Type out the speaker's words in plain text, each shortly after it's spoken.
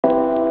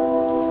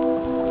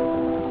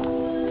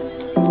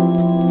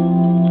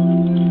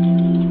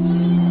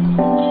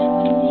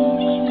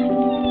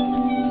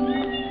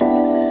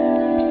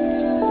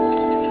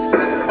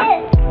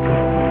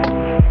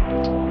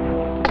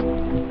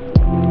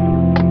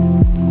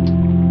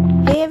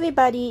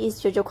everybody,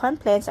 it's Jojo Kwan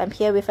Plans. I'm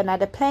here with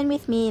another plan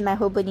with me in my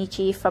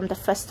Hobonichi from the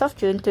 1st of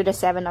June to the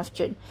 7th of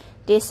June.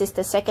 This is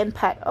the second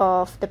part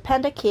of the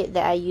panda kit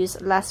that I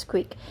used last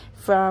week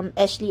from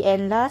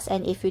Ashleyannlaz,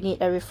 and if you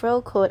need a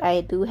referral code,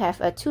 I do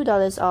have a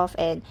 $2 off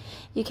and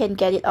you can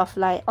get it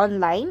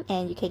online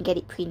and you can get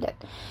it printed.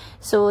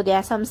 So there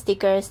are some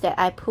stickers that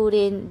I put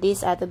in.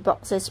 These are the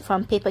boxes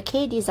from Paper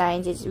K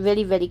Designs. It's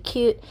really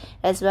cute,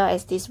 as well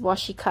as this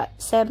washi cut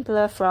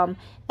sampler from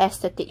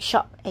Aesthetic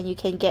Shop, and you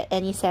can get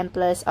any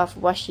samplers of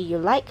washi you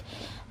like.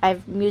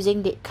 I'm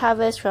using the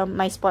covers from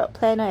my spoiled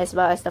planner as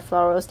well as the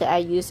florals that I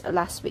used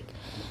last week.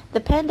 The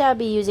pen that I'll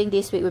be using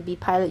this week will be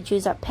Pilot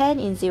Juice Up pen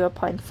in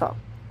 0.4.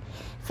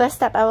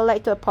 First up, I would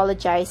like to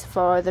apologize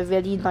for the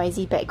really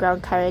noisy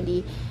background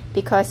currently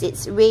because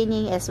it's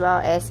raining as well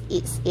as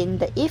it's in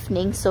the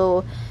evening,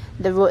 so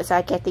the roads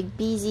are getting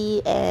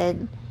busy,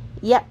 and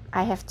yep,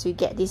 I have to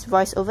get this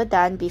voiceover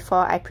done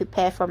before I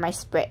prepare for my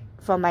spread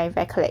for my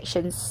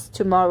recollections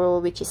tomorrow,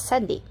 which is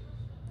Sunday.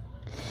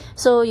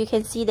 So you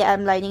can see that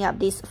I'm lining up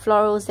these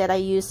florals that I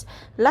used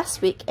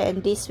last week,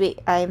 and this week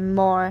I'm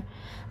more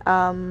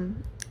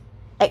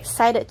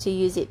excited to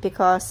use it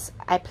because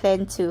I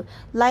plan to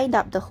line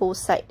up the whole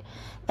site.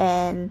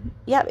 And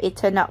yep, it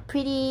turned out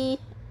pretty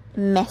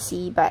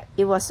messy, but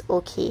it was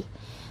okay.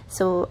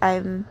 So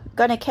I'm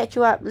gonna catch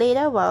you up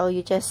later while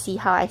you just see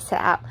how I set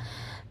up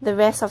the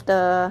rest of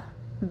the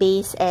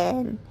base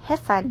and have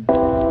fun.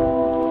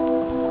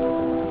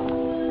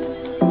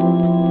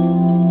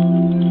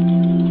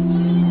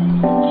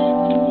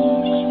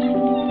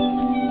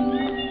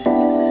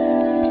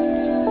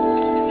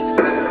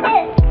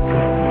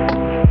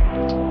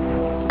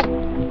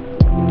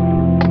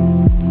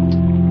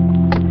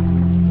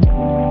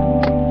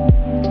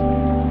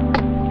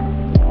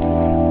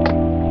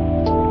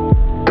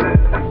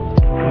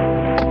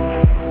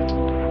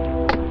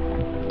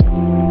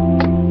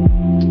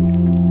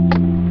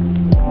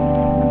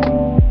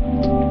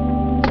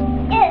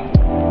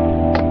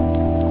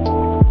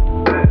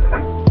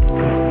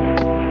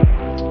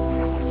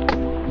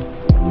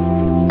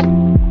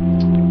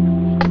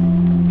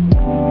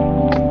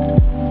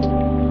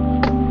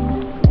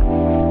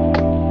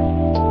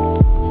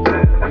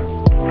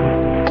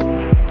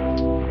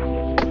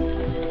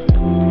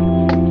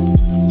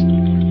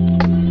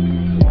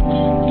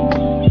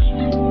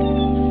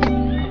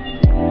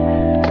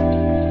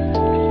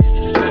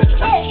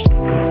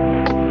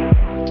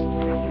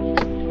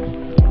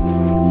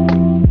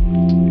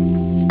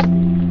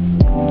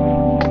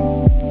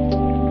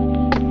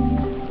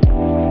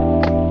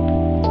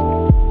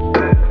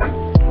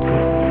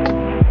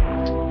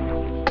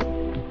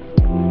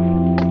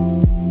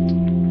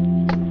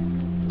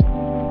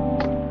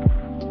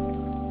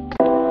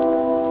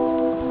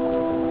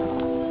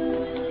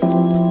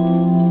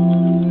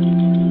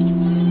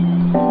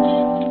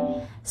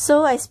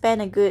 So I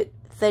spent a good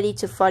 30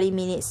 to 40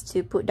 minutes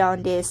to put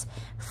down this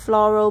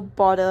floral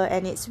border,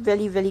 and it's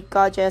really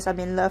gorgeous.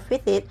 I'm in love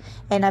with it.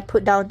 And I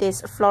put down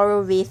this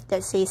floral wreath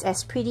that says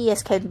 "as pretty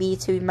as can be"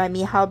 to remind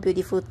me how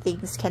beautiful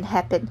things can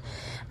happen.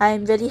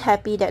 I'm really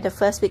happy that the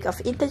first week of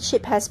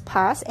internship has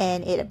passed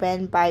and it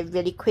went by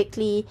really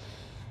quickly,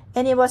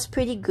 and it was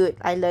pretty good.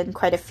 I learned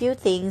quite a few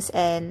things,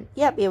 and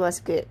yep, it was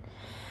good.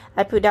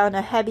 I put down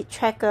a habit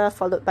tracker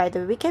followed by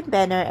the weekend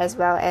banner as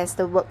well as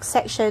the work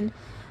section.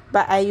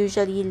 But I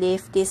usually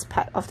leave this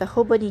part of the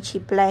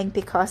Hobonichi blank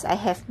because I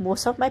have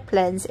most of my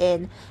plans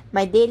in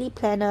my daily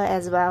planner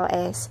as well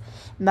as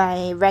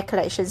my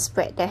recollection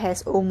spread that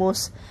has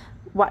almost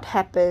what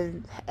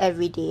happened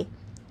every day.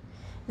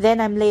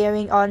 Then I'm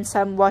layering on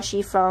some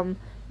washi from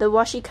the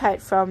washi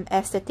cut from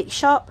Aesthetic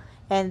Shop,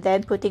 and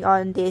then putting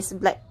on this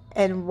black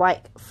and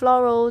white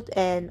floral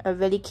and a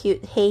really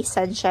cute Hey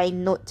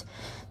Sunshine note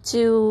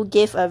to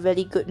give a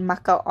really good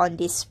mark out on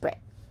this spread.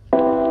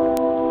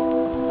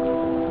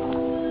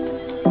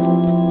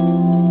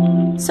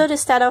 So to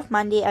start off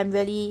Monday, I'm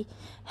really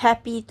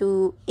happy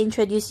to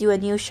introduce you a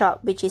new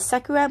shop, which is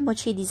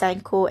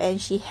SAKURAMOCHIDESIGNCO,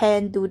 and she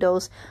hand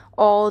doodles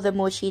all the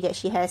mochi that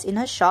she has in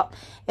her shop.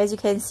 As you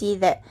can see,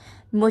 that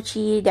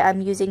mochi that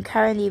I'm using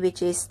currently,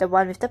 which is the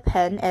one with the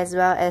pen as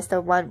well as the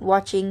one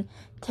watching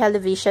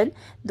television,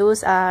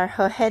 those are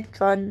her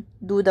hand-drawn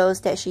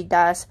doodles that she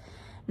does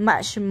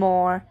much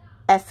more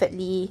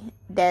effortlessly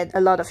than a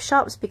lot of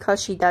shops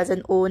because she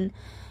doesn't own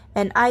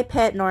an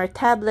iPad nor a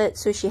tablet,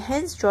 so she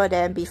hands draw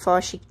them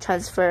before she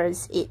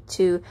transfers it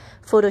to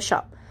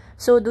Photoshop.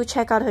 So do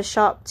check out her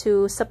shop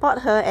to support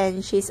her,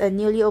 and she's a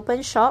newly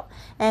opened shop,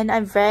 and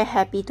I'm very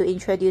happy to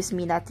introduce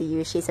Mina to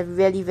you. She's a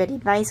really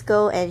nice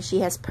girl and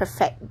she has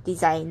perfect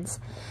designs.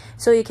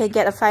 So you can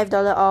get a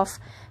 $5 off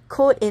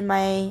code in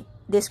my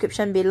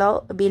description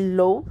below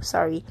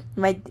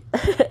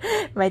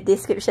my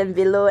description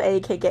below, and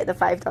you can get the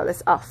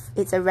 $5 off.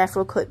 It's a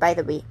referral code, by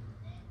the way.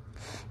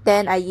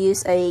 Then I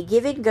use a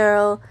Giving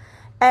Girl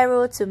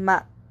arrow to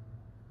mark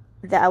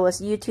that I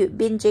was YouTube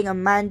binging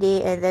on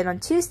Monday, and then on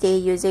Tuesday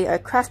using a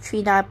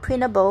Craftrina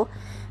Printable,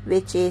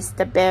 which is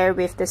the bear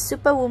with the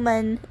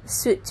Superwoman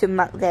suit, to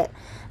mark that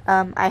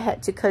I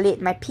had to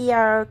collate my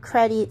PR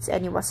credits,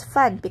 and it was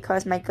fun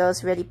because my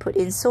girls really put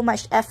in so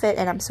much effort,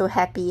 and I'm so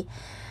happy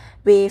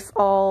with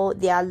all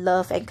their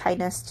love and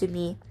kindness to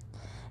me.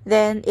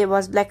 Then it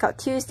was Blackout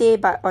Tuesday,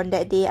 but on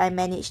that day I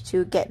managed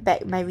to get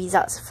back my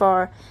results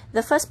for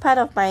the first part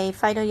of my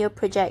final year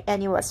project,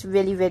 and it was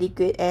really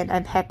good, and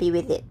I'm happy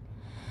with it.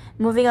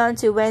 Moving on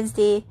to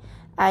Wednesday,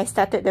 I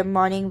started the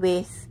morning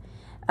with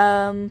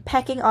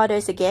packing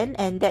orders again,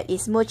 and that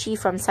is mochi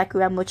from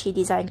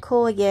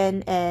SAKURAMOCHIDESIGNCO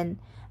again, and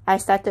I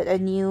started a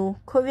new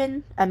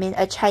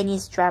a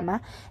Chinese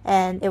drama,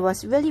 and it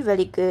was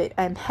really good.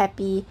 I'm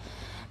happy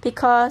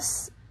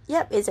because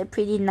yep, it's a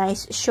pretty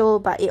nice show,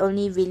 but it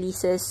only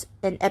releases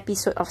an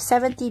episode of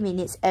 70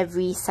 minutes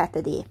every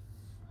Saturday.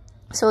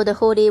 So the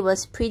whole day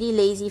was pretty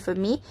lazy for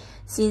me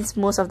since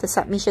most of the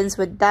submissions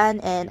were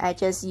done, and I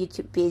just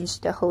YouTube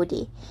binged the whole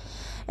day.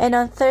 And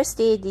on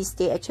Thursday, this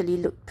day actually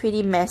looked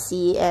pretty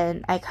messy,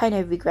 and I kind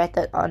of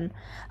regretted on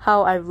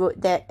how I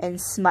wrote that and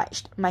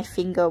smudged my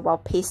finger while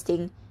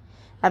pasting.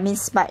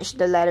 Smudged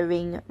the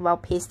lettering while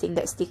pasting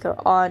that sticker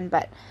on,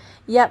 but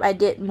yep, I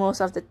did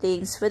most of the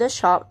things for the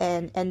shop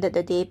and ended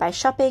the day by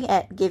shopping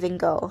at Give &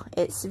 Go.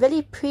 It's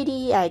really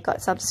pretty. I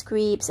got some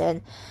scripts,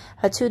 and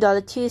her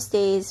 $2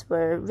 Tuesdays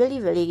were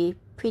really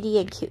pretty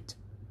and cute.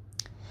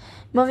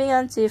 Moving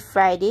on to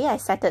Friday, I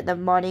started the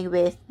morning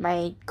with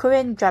my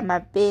Korean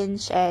drama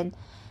binge, and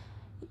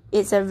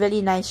it's a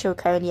really nice show.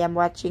 Currently, I'm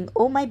watching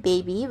Oh My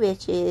Baby,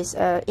 which is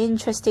an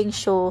interesting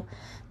show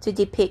to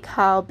depict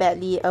how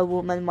badly a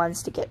woman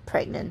wants to get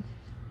pregnant.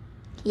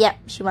 Yep,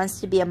 she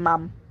wants to be a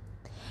mom.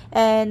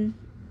 And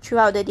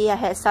throughout the day, I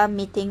had some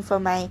meeting for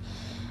my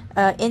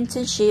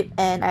internship,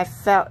 and I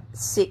felt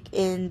sick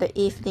in the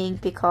evening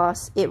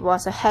because it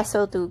was a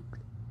hassle to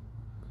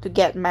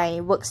get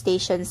my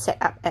workstation set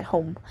up at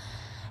home.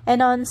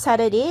 And on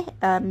Saturday,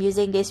 I'm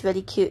using this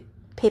really cute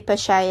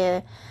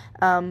Papershire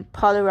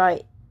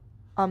Polaroid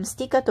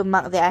sticker to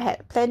mark that I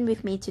had planned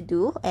with me to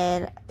do,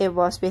 and it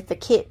was with the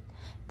kit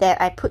that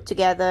I put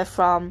together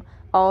from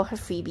all her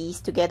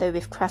freebies together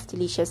with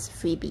Craftylicious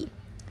freebie.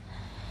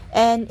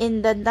 And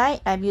in the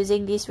night, I'm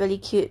using this really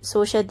cute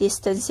social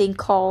distancing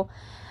call,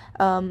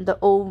 the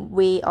old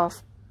way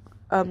of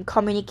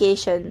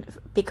communication,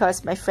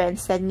 because my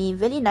friends sent me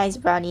really nice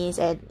brownies,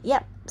 and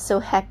yep, so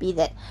happy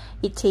that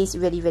it tastes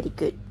really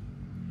good.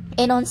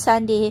 And on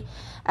Sunday,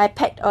 I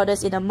packed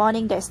orders in the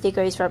morning. That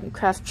sticker is from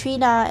Craft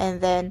Trina,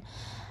 and then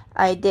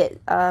I did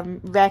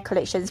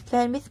Recollections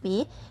Planner with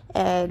me,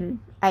 and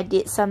I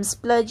did some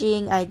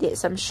splurging, I did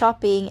some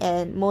shopping,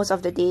 and most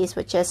of the days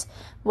were just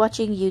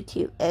watching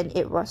YouTube, and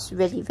it was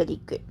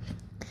really good.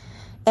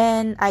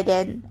 And I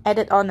then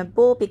added on a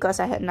bow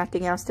because I had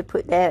nothing else to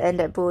put there, and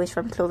that bow is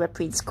from Clover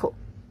Prince Co.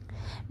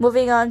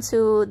 Moving on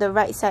to the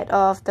right side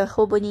of the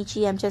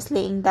Hobonichi, I'm just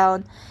laying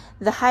down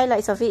the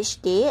highlights of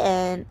each day,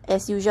 and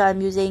as usual,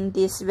 I'm using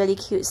these really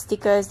cute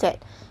stickers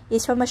that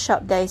is from a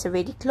shop that is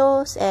already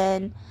closed.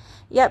 And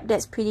yep,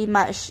 that's pretty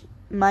much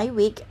my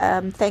week.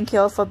 Thank you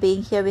all for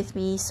being here with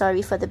me.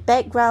 Sorry for the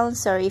background,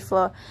 sorry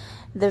for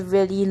the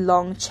really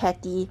long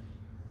chatty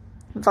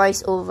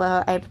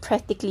voiceover. I'm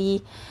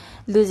practically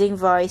losing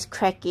voice,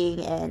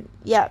 cracking, and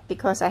yeah,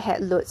 because I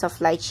had loads of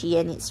lychee,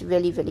 and it's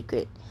really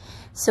good.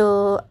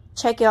 So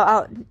check y'all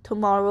out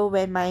tomorrow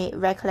when my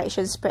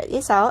recollection spread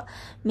is out.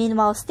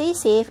 Meanwhile, stay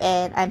safe,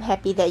 and I'm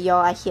happy that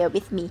y'all are here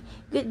with me.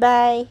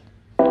 Goodbye.